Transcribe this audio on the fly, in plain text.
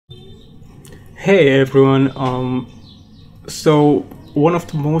Hey everyone, so one of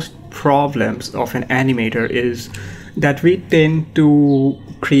the most problems of an animator is that we tend to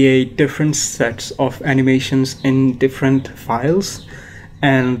create different sets of animations in different files,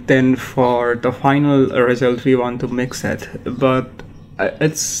 and then for the final result we want to mix it, but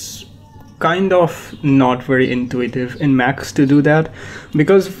it's kind of not very intuitive in Max to do that,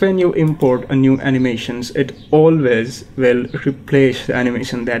 because when you import a new animations, it always will replace the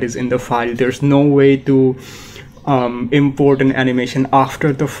animation that is in the file. There's no way to import an animation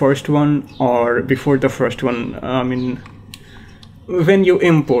after the first one or before the first one. I mean, when you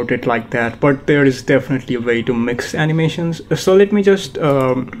import it like that, but there is definitely a way to mix animations. So let me just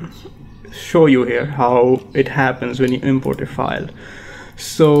show you here how it happens when you import a file.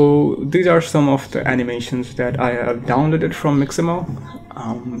 So these are some of the animations that I have downloaded from Mixamo.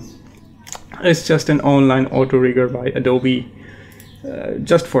 It's just an online auto rigger by Adobe,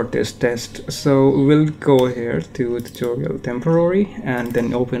 just for this test. So we'll go here to tutorial temporary and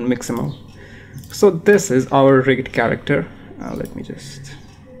then open Mixamo. So this is our rigged character. Let me just,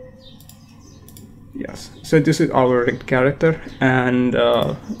 yes. So this is our rigged character, and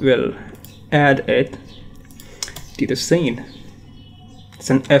we'll add it to the scene. It's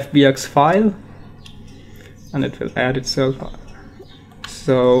an FBX file and it will add itself.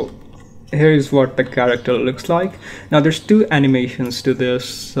 So here is what the character looks like. Now there's two animations to this,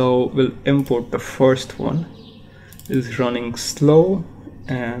 so we'll import the first one. It's running slow,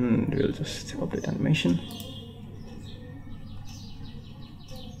 and we'll just update animation.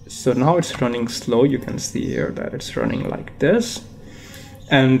 So now it's running slow. You can see here that it's running like this,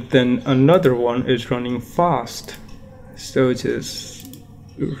 and then another one is running fast, so it is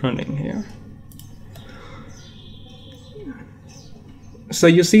running here. So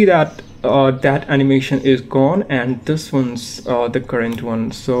you see that that animation is gone, and this one's the current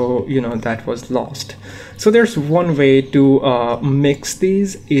one, so you know that was lost. So there's one way to mix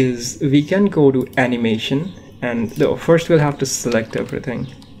these, is we can go to animation, and first we'll have to select everything.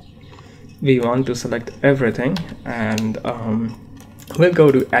 We want to select everything, and we'll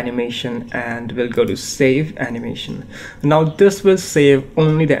go to animation and we'll go to save animation. Now this will save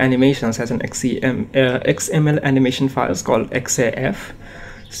only the animations as an XML animation files called XAF.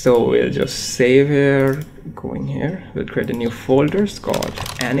 So we'll just save here, going here, we'll create a new folder called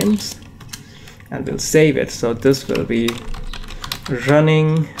anims, and we'll save it. So this will be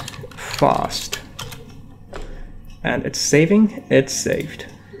running fast, and it's saving, it's saved.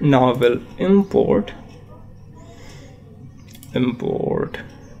 Now we'll import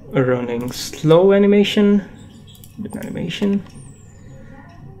running slow animation,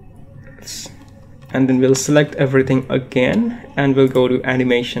 and then we'll select everything again, and we'll go to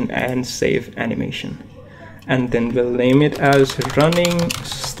animation and save animation, and then we'll name it as running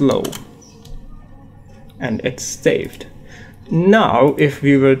slow, and it's saved. Now if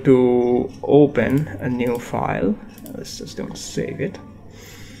we were to open a new file, let's just don't save it,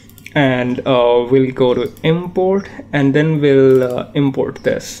 and we'll go to import, and then we'll import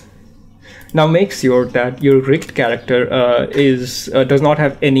this. Now make sure that your rigged character does not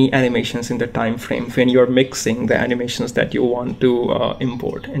have any animations in the time frame when you're mixing the animations that you want to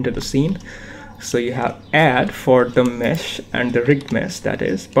import into the scene. So you have add for the mesh and the rigged mesh, that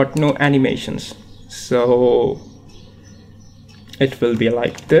is, but no animations. So it will be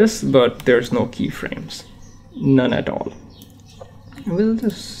like this, but there's no keyframes, none at all. We'll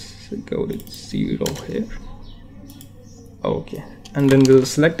just go to 0 here. Okay, and then we'll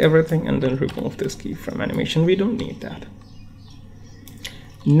select everything and then remove this keyframe animation. We don't need that.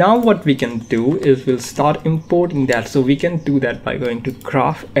 Now what we can do is we'll start importing that. So we can do that by going to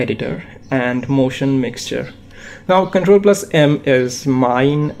graph editor and motion mixture. Now Ctrl+M is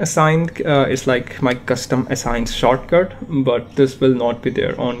mine assigned, it's like my custom assigned shortcut, but this will not be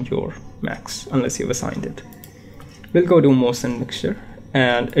there on your Macs unless you've assigned it. We'll go to motion mixture,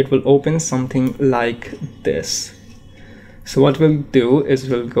 and it will open something like this. So what we'll do is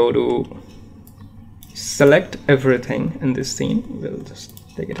we'll go to select everything in this scene. We'll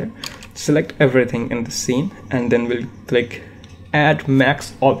just take it here, select everything in the scene, and then we'll click add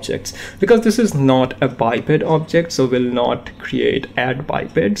max objects. Because this is not a biped object, so we'll not create add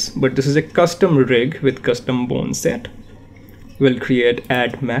bipeds, but this is a custom rig with custom bone set. We'll create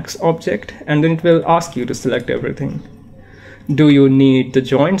add max object, and then it will ask you to select everything. Do you need the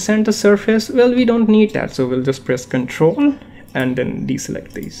joints and the surface? Well, we don't need that, so we'll just press Ctrl and then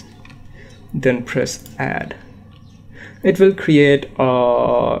deselect these. Then press add. It will create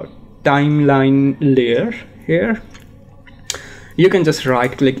a timeline layer here. You can just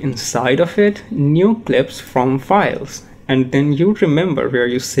right click inside of it, new clips from files, and then you remember where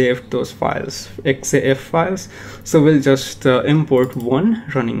you saved those files, XAF files. So we'll just import one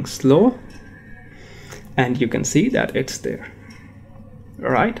running slow, and you can see that it's there,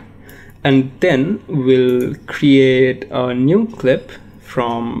 right? And then we'll create a new clip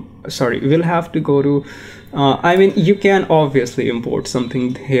from, sorry, we'll have to go to I mean, you can obviously import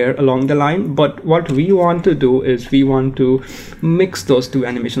something here along the line, but what we want to do is we want to mix those two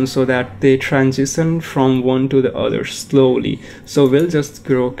animations so that they transition from one to the other slowly. So we'll just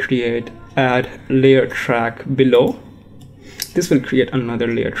go create add layer track below. This will create another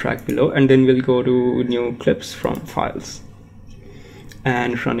layer track below, and then we'll go to new clips from files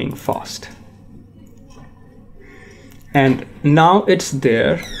and running fast. And now it's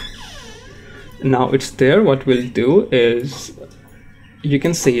there. Now it's there. What we'll do is, you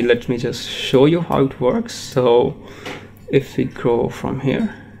can see, let me just show you how it works. So if we go from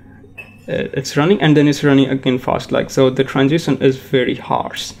here, it's running, and then it's running again fast, like so. The transition is very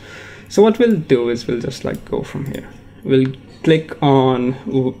harsh. So what we'll do is we'll just like go from here. We'll click on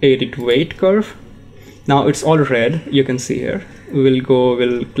edit weight curve. Now it's all red, you can see here.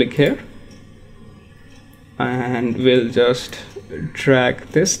 We'll click here, and we'll just drag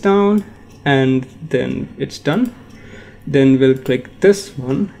this down, and then it's done. Then we'll click this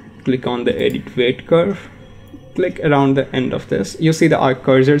one, click on the edit weight curve, click around the end of this. You see the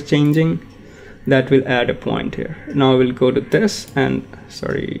cursor changing. That will add a point here. Now we'll go to this and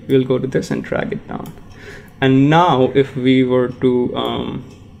we'll go to this and drag it down. And now if we were to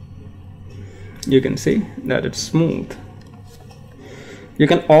you can see that it's smooth. You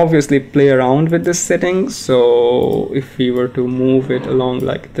can obviously play around with this setting. So if we were to move it along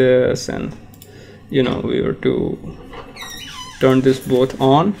like this, and you know, we were to turn this both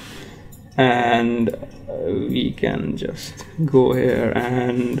on, and we can just go here,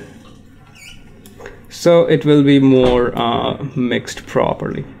 and so it will be more mixed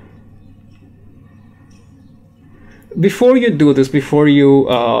properly. Before you do this, before you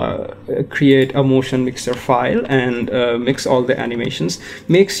create a motion mixer file and mix all the animations,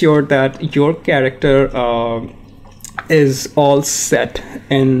 make sure that your character is all set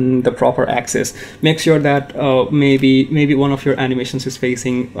in the proper axis. Make sure that maybe one of your animations is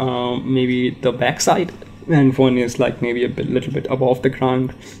facing maybe the back side, and one is like maybe little bit above the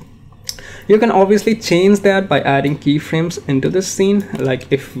ground. You can obviously change that by adding keyframes into this scene.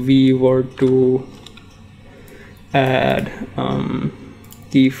 Like if we were to add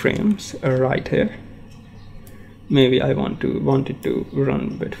keyframes right here, maybe I want it to run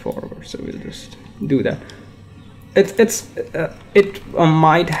a bit forward, so we'll just do that. It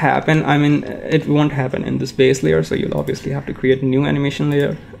might happen. I mean, it won't happen in this base layer, so you'll obviously have to create a new animation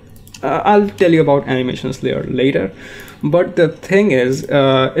layer. I'll tell you about animations layer later, but the thing is,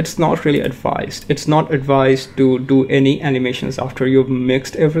 it's not really advised. It's not advised to do any animations after you've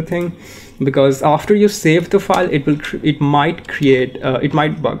mixed everything, because after you save the file, it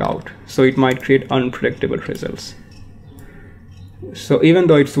might bug out, so it might create unpredictable results. So even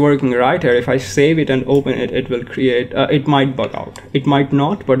though it's working right here, if I save it and open it, it will create, it might bug out. It might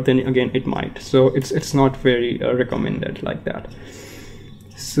not, but then again it might. So it's not very recommended like that.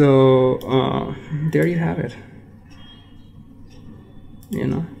 So there you have it. You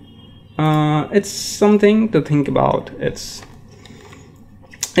know, it's something to think about. It's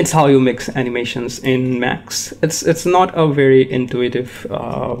how you mix animations in Max. It's not a very intuitive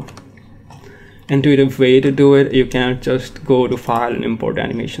way to do it. You can't just go to file and import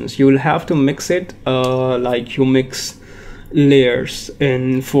animations. You will have to mix it like you mix layers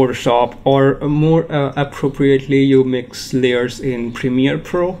in Photoshop, or more appropriately, you mix layers in Premiere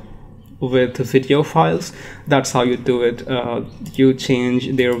Pro with video files. That's how you do it. You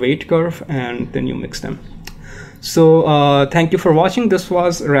change their weight curve and then you mix them. So thank you for watching. This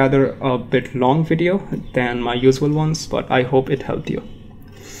was rather a bit long video than my usual ones, but I hope it helped you.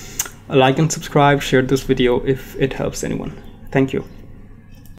 Like and subscribe, share this video if it helps anyone. Thank you.